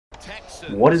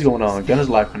What is going on? Gunners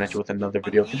Live Connection with another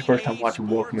video. If this is your first time watching,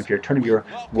 welcome. If you're a returning viewer,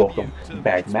 welcome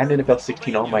back. Madden NFL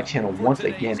 16 on my channel once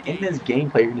again. In this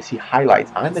gameplay, you're going to see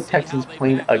highlights. I'm the Texans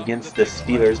playing against the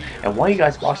Steelers, and while you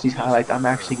guys watch these highlights, I'm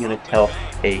actually going to tell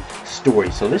a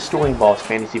story. So this story involves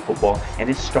fantasy football, and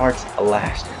it starts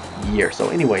last year. So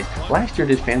anyways, last year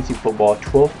did fantasy football,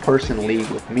 12-person league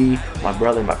with me, my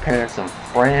brother, my parents, some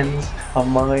friends of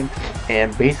mine,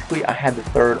 and basically I had the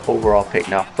third overall pick.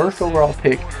 Now, first overall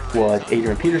pick was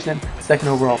Adrian Peterson, second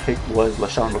overall pick was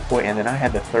LaShawn McCoy, and then I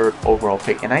had the third overall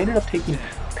pick, and I ended up taking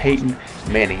Peyton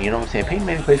Manning. You know what I'm saying? Peyton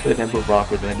Manning plays for the Denver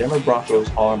Broncos, and the Denver Broncos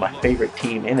are my favorite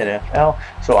team in the NFL.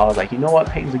 So I was like, you know what?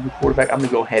 Peyton's a good quarterback. I'm going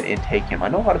to go ahead and take him. I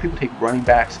know a lot of people take running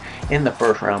backs in the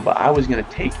first round, but I was going to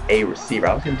take a receiver.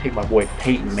 I was going to take my boy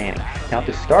Peyton Manning. Now, at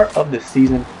the start of the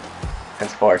season,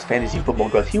 as far as fantasy football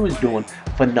goes, he was doing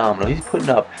phenomenal. He's putting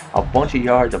up a bunch of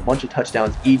yards, a bunch of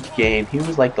touchdowns each game. He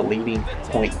was like the leading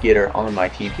point getter on my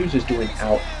team. He was just doing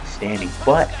outstanding.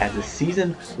 But as the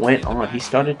season went on, he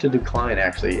started to decline.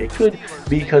 Actually, it could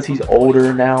be because he's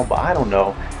older now, but I don't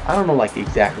know like the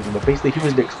exact reason, but basically he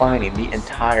was declining the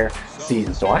entire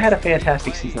season. So I had a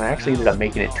fantastic season. I actually ended up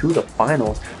making it to the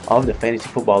finals of the fantasy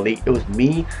football league. It was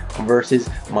me versus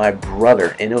my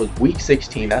brother, and it was week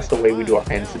 16. That's the way we do our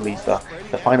fantasy leagues, the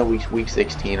final week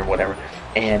 16 or whatever.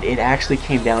 And it actually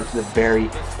came down to the very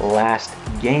last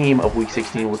game of week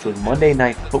 16, which was Monday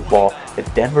Night Football, the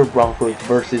Denver Broncos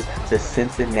versus the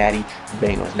Cincinnati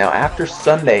Bengals. Now, after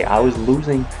Sunday, I was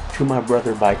losing to my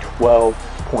brother by 12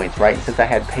 points, right? Since I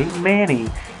had Peyton Manning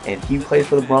and he plays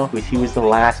for the Broncos, he was the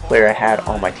last player I had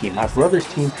on my team. My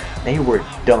brother's team, they were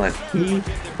done. He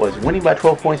was winning by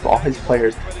 12 points, but all his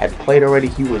players had played already.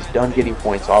 He was done getting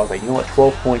points. So I was like, you know what,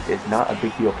 12 points is not a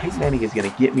big deal. Peyton Manning is going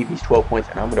to get me these 12 points,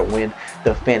 and I'm going to win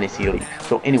the fantasy league.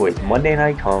 So anyways, Monday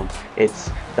night comes. It's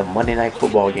the Monday Night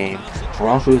Football game,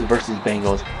 Broncos versus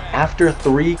Bengals. After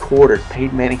 3 quarters,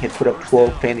 Peyton Manning had put up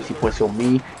 12 fantasy points, so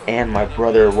me and my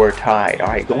brother were tied. All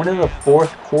right, going into the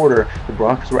 4th quarter, the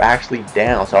Broncos were actually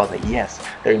down, so I was like, yes,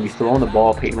 they're going to be throwing the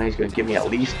ball. Peyton Manning's going to give me at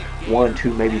least 1,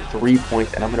 2, maybe 3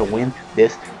 points, and I'm going to win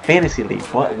this fantasy league.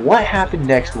 But what happened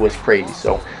next was crazy.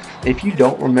 So if you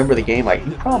don't remember the game, like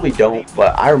you probably don't,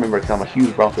 but I remember because I'm a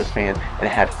huge Broncos fan and it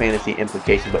had fantasy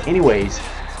implications. But anyways,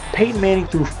 Peyton Manning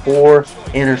threw 4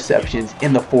 interceptions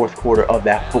in the 4th quarter of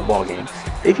that football game.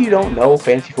 If you don't know,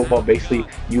 fantasy football, basically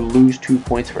you lose 2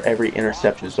 points for every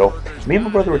interception. So me and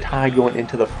my brother were tied going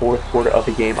into the 4th quarter of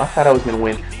the game. I thought I was going to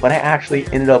win, but I actually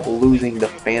ended up losing the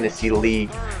fantasy league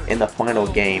in the final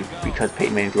game because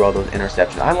Peyton Manning threw all those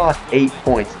interceptions. I lost 8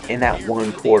 points in that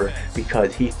 1 quarter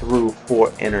because he threw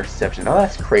 4 interceptions. Now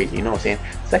that's crazy, you know what I'm saying?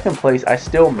 Second place, I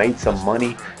still made some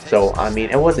money. So, I mean,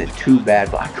 it wasn't too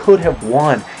bad, but I could have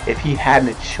won if he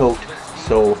hadn't choked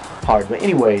so hard. But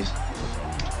anyways,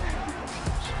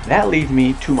 that leads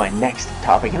me to my next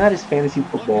topic, and that is fantasy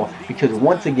football, because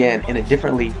once again, in a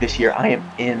different league this year, I am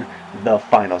in the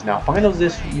finals. Now, finals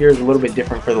this year is a little bit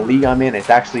different for the league I'm in. It's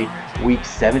actually week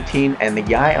 17, and the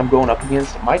guy I'm going up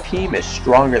against, my team is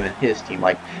stronger than his team.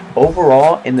 Like,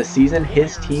 overall, in the season,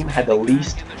 his team had the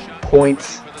least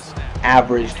points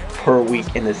averaged per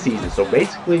week in the season. So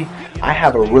basically, I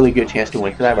have a really good chance to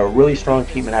win because I have a really strong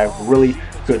team and I have really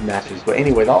good matches. But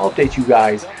anyways, I'll update you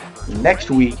guys next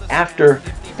week after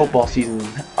football season,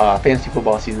 fantasy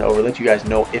football season over. Let you guys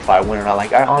know if I win or not.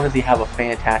 Like, I honestly have a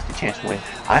fantastic chance to win.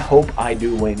 I hope I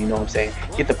do win, you know what I'm saying?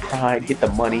 Get the pride, get the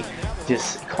money,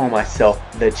 just call myself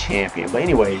the champion. But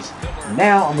anyways,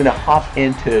 now I'm gonna hop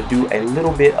in to do a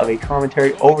little bit of a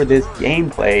commentary over this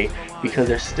gameplay because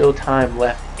there's still time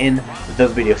left in the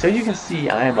video. So as you can see,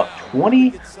 I am up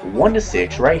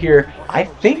 21-6 right here. I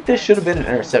think this should have been an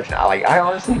interception. I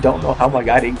honestly don't know how my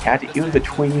guy didn't catch it. He was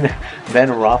between Ben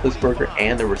Roethlisberger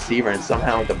and the receiver, and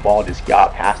somehow the ball just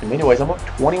got past him. Anyways, I'm up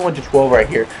 21-12 right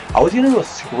here. I was gonna do a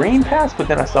screen pass, but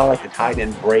then I saw like the tie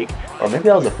didn't break, or maybe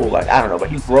that was a full line. I don't know, but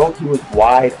he broke. He was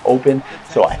wide open,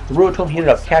 so I threw it to him. He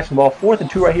ended up catching the ball. 4th and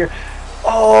 2 right here.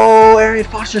 Oh, Arian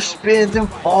Foster spins and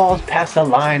falls past the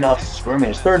line of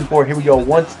scrimmage. 3rd and 4. Here we go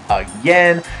once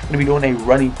again. Going to be doing a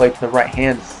running play to the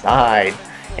right-hand side.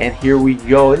 And here we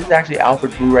go. This is actually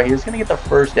Alfred Blue right here. He's going to get the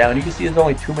first down. You can see there's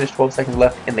only 2 minutes, 12 seconds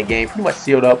left in the game. Pretty much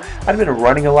sealed up. I've been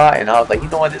running a lot, and I was like, you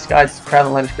know what? This guy's crowding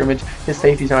the line of scrimmage. His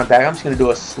safeties aren't back. I'm just going to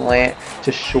do a slant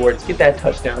to shorts. Get that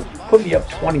touchdown. Put me up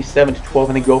 27-12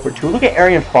 and then go for 2. Look at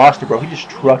Arian Foster, bro. He just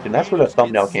trucked him. That's where the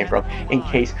thumbnail came from, in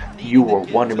case you were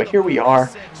wondering. But here we are.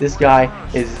 This guy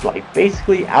is like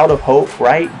basically out of hope,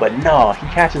 right? But no, he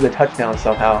catches a touchdown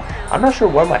somehow. I'm not sure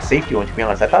where my safety went, to be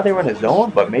honest. I thought they were in a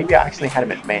zone, but maybe I actually had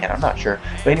him in different man. I'm not sure.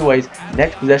 But anyways,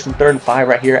 next possession, 3rd and 5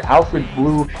 right here. Alfred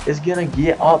Blue is going to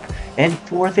get up and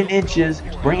 4th and inches,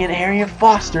 bring in Arian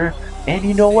Foster. And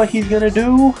you know what he's going to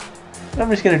do? I'm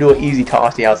just going to do an easy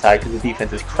toss to the outside because the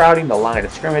defense is crowding the line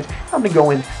of scrimmage. I'm going to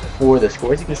go in for the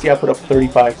score. As you can see, I put up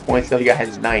 35 points. The other guy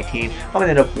has 19. I'm going to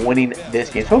end up winning this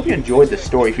game. So I hope you enjoyed the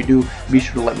story. If you do, be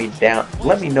sure to let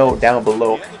me know down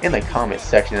below in the comments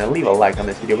section and leave a like on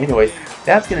this video. Anyways,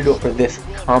 that's going to do it for this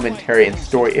commentary and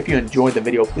story. If you enjoyed the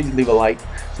video, please leave a like,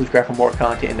 subscribe for more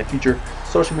content in the future.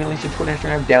 Social media links to Twitter and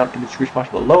Instagram down in the description box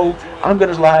below. I'm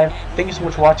Gunners Live. Thank you so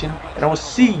much for watching, and I will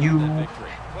see you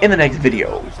in the next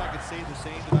video. I could say the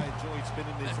same that I enjoyed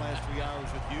spending these last 3 hours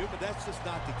with you, but that's just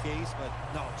not the case. But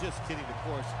no, just kidding, of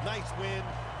course. Nice win.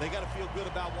 They got to feel good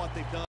about what they've done.